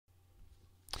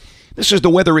This is the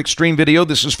Weather Xtreme video.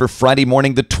 This is for Friday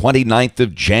morning, the 29th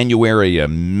of January. A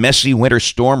messy winter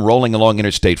storm rolling along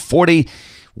Interstate 40.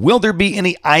 Will there be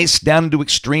any ice down into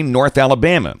extreme North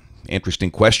Alabama? Interesting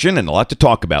question and a lot to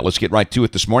talk about. Let's get right to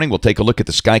it this morning. We'll take a look at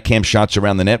the Skycam shots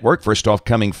around the network. First off,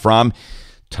 coming from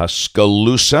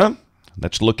Tuscaloosa.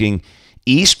 That's looking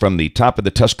east from the top of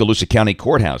the Tuscaloosa County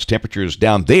Courthouse. Temperatures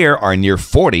down there are near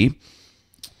 40.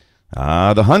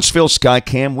 The Huntsville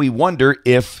Skycam, we wonder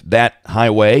if that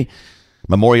highway,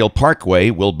 Memorial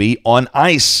Parkway, will be on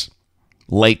ice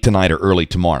late tonight or early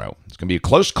tomorrow. It's going to be a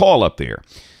close call up there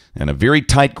and a very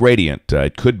tight gradient.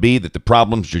 It could be that the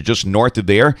problems are just north of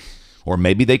there, or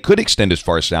maybe they could extend as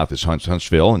far south as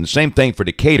Huntsville. And the same thing for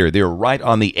Decatur. They're right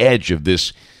on the edge of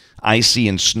this icy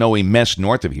and snowy mess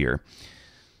north of here.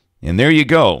 And there you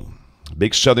go.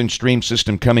 Big southern stream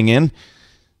system coming in.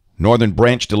 Northern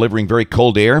branch delivering very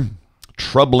cold air.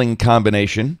 Troubling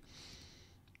combination.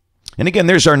 And again,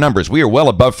 there's our numbers. We are well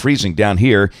above freezing down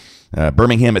here.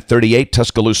 Birmingham at 38,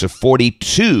 Tuscaloosa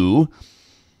 42,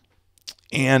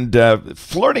 and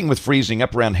flirting with freezing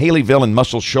up around Haleyville and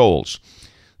Muscle Shoals.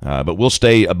 But we'll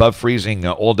stay above freezing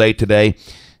all day today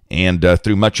and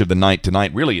through much of the night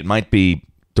tonight. Really, it might be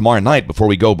tomorrow night before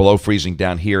we go below freezing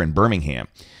down here in Birmingham.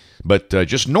 But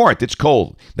just north, it's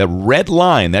cold. That red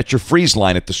line, that's your freeze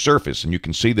line at the surface. And you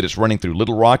can see that it's running through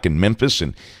Little Rock and Memphis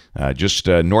and just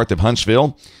north of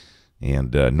Huntsville.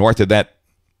 And north of that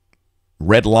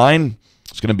red line,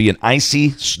 it's going to be an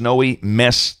icy, snowy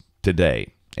mess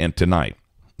today and tonight.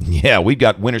 Yeah, we've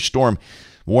got winter storm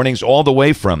warnings all the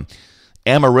way from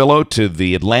Amarillo to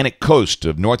the Atlantic coast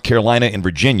of North Carolina and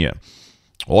Virginia,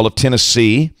 all of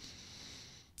Tennessee.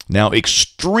 Now,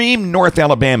 extreme North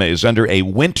Alabama is under a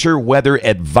winter weather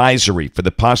advisory for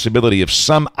the possibility of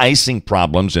some icing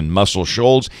problems in Muscle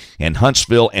Shoals and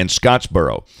Huntsville and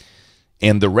Scottsboro.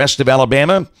 And the rest of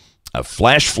Alabama, a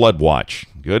flash flood watch.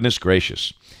 Goodness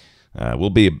gracious. We'll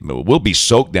be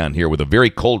soaked down here with a very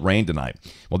cold rain tonight.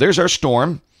 Well, there's our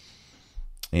storm.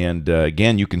 And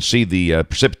again, you can see the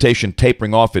precipitation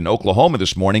tapering off in Oklahoma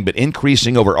this morning, but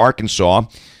increasing over Arkansas.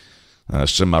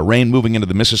 Some rain moving into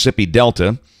the Mississippi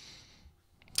Delta.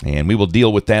 And we will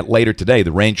deal with that later today.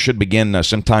 The rain should begin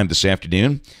sometime this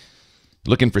afternoon.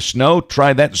 Looking for snow?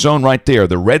 Try that zone right there,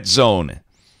 the red zone.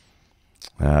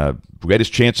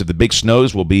 Greatest chance of the big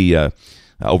snows will be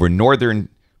over northern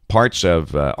parts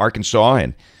of Arkansas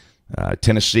and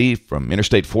Tennessee from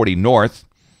Interstate 40 north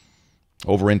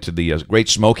over into the Great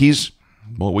Smokies.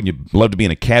 Well, wouldn't you love to be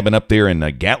in a cabin up there in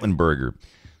Gatlinburg or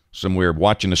somewhere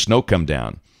watching the snow come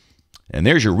down? And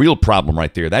there's your real problem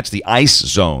right there. That's the ice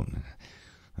zone.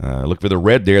 Look for the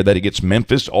red there. That it gets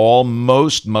Memphis,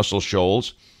 almost Muscle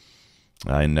Shoals.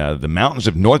 And the mountains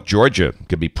of North Georgia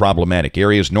could be problematic.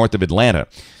 Areas north of Atlanta.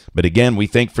 But again, we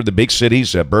think for the big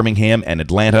cities, Birmingham and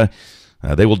Atlanta,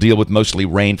 they will deal with mostly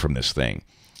rain from this thing.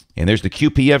 And there's the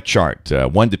QPF chart.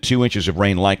 1 to 2 inches of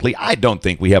rain likely. I don't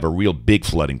think we have a real big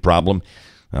flooding problem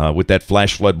with that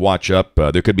flash flood watch up.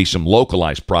 There could be some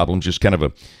localized problems, just kind of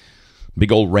a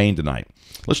big old rain tonight.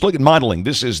 Let's look at modeling.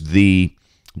 This is the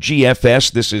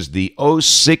GFS. This is the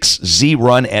 06Z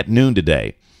run at noon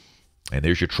today. And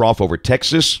there's your trough over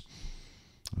Texas.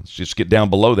 Let's just get down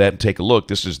below that and take a look.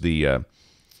 This is the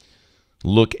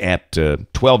look at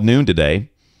 12 noon today.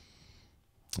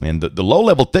 And the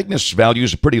low-level thickness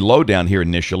values are pretty low down here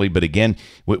initially. But again,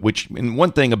 and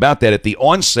one thing about that, at the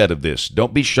onset of this,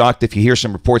 don't be shocked if you hear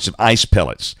some reports of ice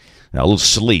pellets. Now, a little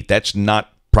sleet. That's not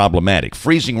problematic.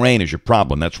 Freezing rain is your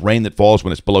problem. That's rain that falls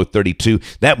when it's below 32.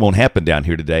 That won't happen down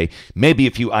here today. Maybe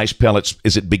a few ice pellets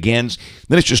as it begins.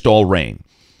 Then it's just all rain.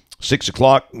 6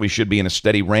 o'clock, we should be in a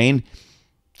steady rain.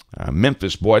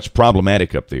 Memphis, boy, it's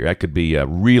problematic up there. That could be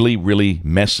really, really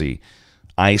messy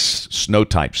ice, snow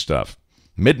type stuff.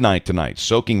 Midnight tonight,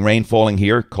 soaking rain falling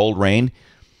here, cold rain.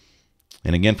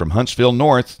 And again, from Huntsville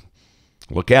north,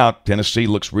 look out. Tennessee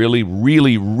looks really,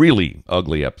 really, really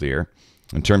ugly up there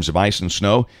in terms of ice and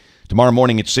snow. Tomorrow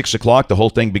morning at 6 o'clock, the whole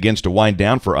thing begins to wind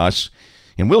down for us.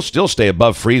 And we'll still stay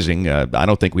above freezing. I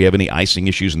don't think we have any icing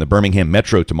issues in the Birmingham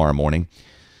metro tomorrow morning.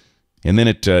 And then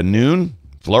at noon,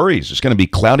 flurries. It's going to be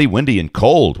cloudy, windy, and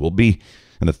cold. We'll be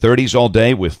in the 30s all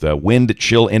day with wind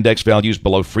chill index values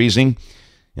below freezing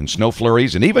and snow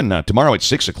flurries. And even tomorrow at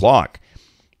 6 o'clock,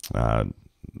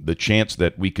 the chance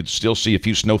that we could still see a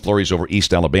few snow flurries over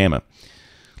East Alabama.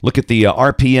 Look at the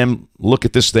RPM, look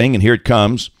at this thing, and here it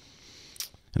comes.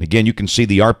 And again, you can see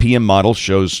the RPM model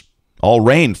shows all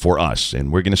rain for us,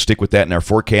 and we're going to stick with that in our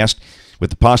forecast with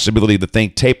the possibility of the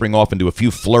thing tapering off into a few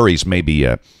flurries maybe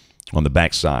on the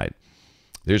backside.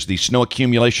 There's the snow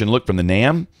accumulation look from the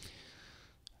NAM.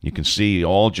 You can see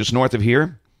all just north of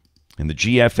here. and the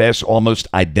GFS almost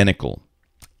identical.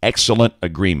 Excellent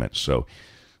agreement. So,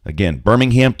 again,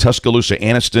 Birmingham, Tuscaloosa,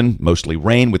 Anniston, mostly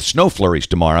rain with snow flurries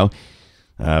tomorrow.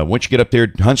 Once you get up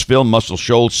there, Huntsville, Muscle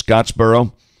Shoals,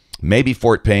 Scottsboro, maybe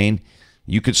Fort Payne,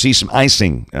 you could see some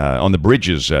icing on the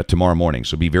bridges tomorrow morning.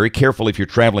 So be very careful if you're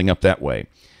traveling up that way.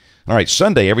 All right,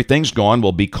 Sunday, everything's gone.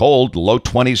 We'll be cold, low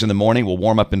 20s in the morning. We'll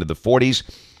warm up into the 40s.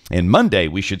 And Monday,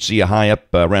 we should see a high up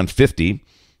around 50.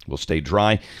 We'll stay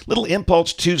dry. Little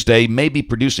impulse Tuesday, maybe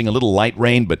producing a little light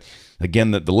rain, but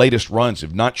again, the latest runs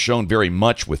have not shown very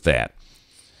much with that.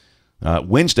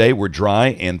 Wednesday, we're dry,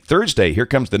 and Thursday, here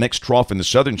comes the next trough in the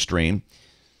southern stream.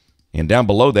 And down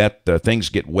below that, things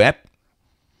get wet.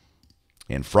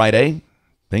 And Friday,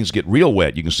 things get real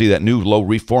wet. You can see that new low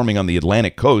reforming on the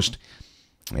Atlantic coast.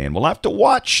 And we'll have to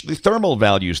watch the thermal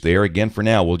values there. Again, for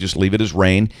now, we'll just leave it as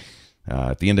rain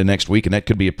at the end of next week, and that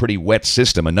could be a pretty wet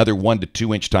system, another 1 to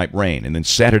 2 inch type rain. And then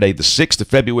Saturday, the 6th of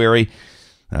February,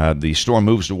 the storm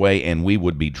moves away, and we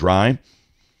would be dry.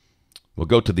 We'll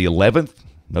go to the 11th.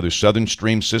 Another southern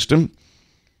stream system.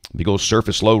 Big old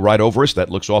surface low right over us. That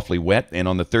looks awfully wet. And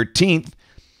on the 13th,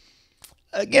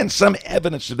 again, some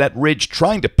evidence of that ridge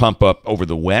trying to pump up over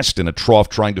the west and a trough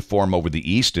trying to form over the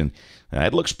east. And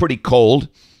it looks pretty cold.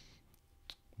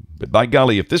 But by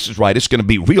golly, if this is right, it's going to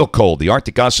be real cold. The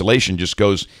Arctic Oscillation just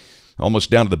goes almost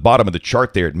down to the bottom of the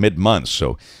chart there at mid-month.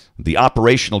 So the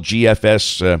operational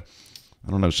GFS, I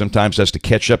don't know, sometimes has to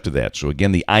catch up to that. So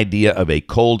again, the idea of a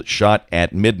cold shot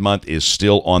at mid-month is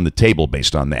still on the table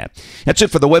based on that. That's it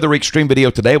for the Weather Xtreme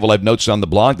video today. We'll have notes on the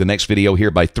blog. The next video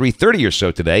here by 3:30 or so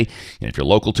today. And if you're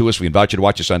local to us, we invite you to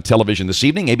watch us on television this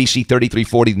evening, ABC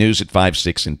 3340 News at 5,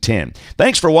 6, and 10.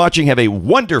 Thanks for watching. Have a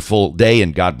wonderful day,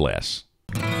 and God bless.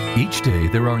 Each day,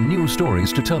 there are new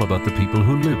stories to tell about the people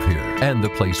who live here and the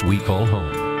place we call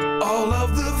home. All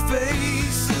of the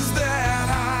faces that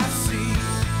I see,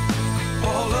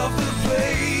 all of the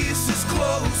places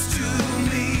close to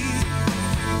me,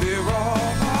 they're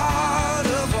all part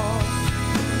of all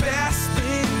the best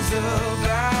things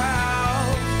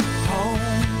about home.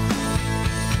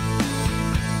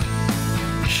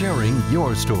 Sharing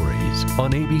your stories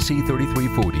on ABC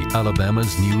 3340,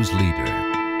 Alabama's news leader.